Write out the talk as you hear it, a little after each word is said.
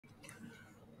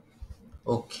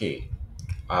Okay,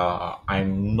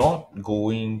 I'm not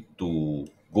going to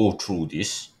go through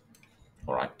this.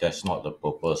 All right, that's not the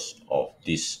purpose of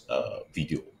this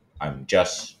video. I'm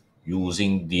just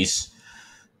using this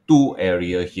two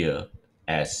area here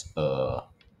as a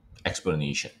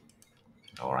explanation.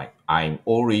 All right, I'm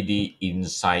already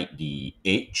inside the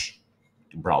Edge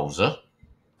browser.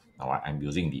 All right, I'm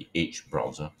using the Edge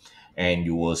browser, and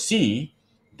you will see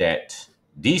that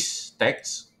this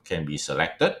text can be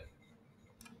selected.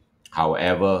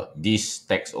 However, this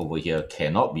text over here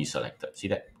cannot be selected. See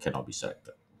that? Cannot be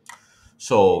selected.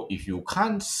 So if you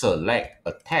can't select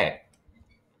a tag,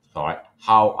 all right,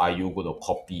 how are you going to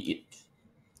copy it?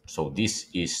 So this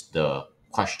is the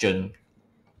question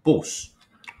posed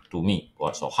to me. All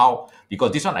right, so how,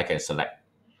 because this one I can select.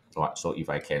 All right, so if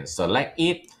I can select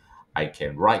it, I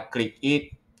can right click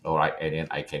it, all right, and then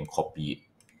I can copy it.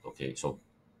 Okay, so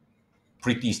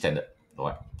pretty standard. All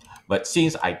right. But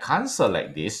since I can't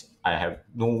select this, I have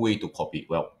no way to copy it.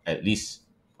 Well, at least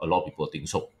a lot of people think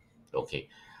so. Okay.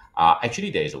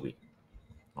 Actually, there is a way.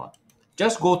 All right.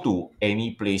 Just go to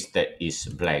any place that is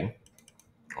blank.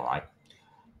 All right.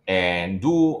 And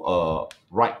do a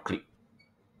right click.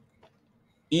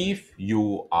 If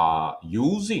you are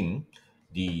using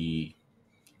the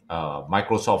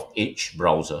Microsoft Edge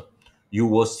browser, you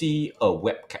will see a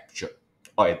web capture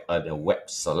or a web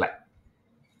select.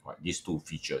 Right, these two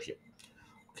features here.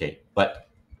 Okay, but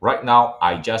right now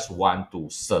I just want to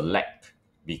select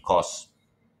because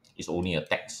it's only a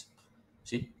text.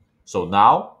 See? So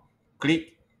now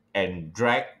click and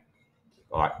drag,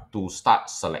 all right, to start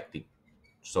selecting.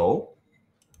 So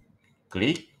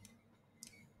click,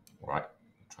 all right,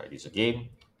 try this again.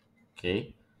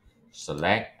 Okay,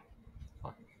 select,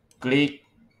 all right, click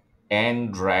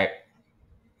and drag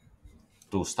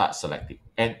to start selecting.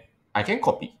 And I can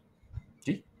copy.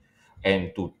 See?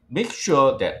 And to make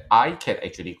sure that I can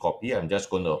actually copy, I'm just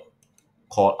going to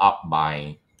call up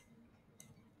my,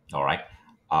 all right,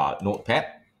 notepad,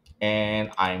 and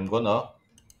I'm gonna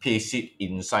paste it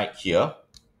inside here,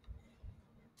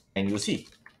 and you see,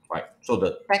 right, so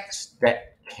the text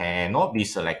that cannot be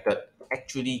selected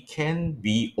actually can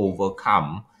be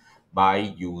overcome by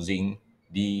using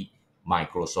the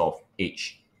Microsoft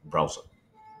Edge browser.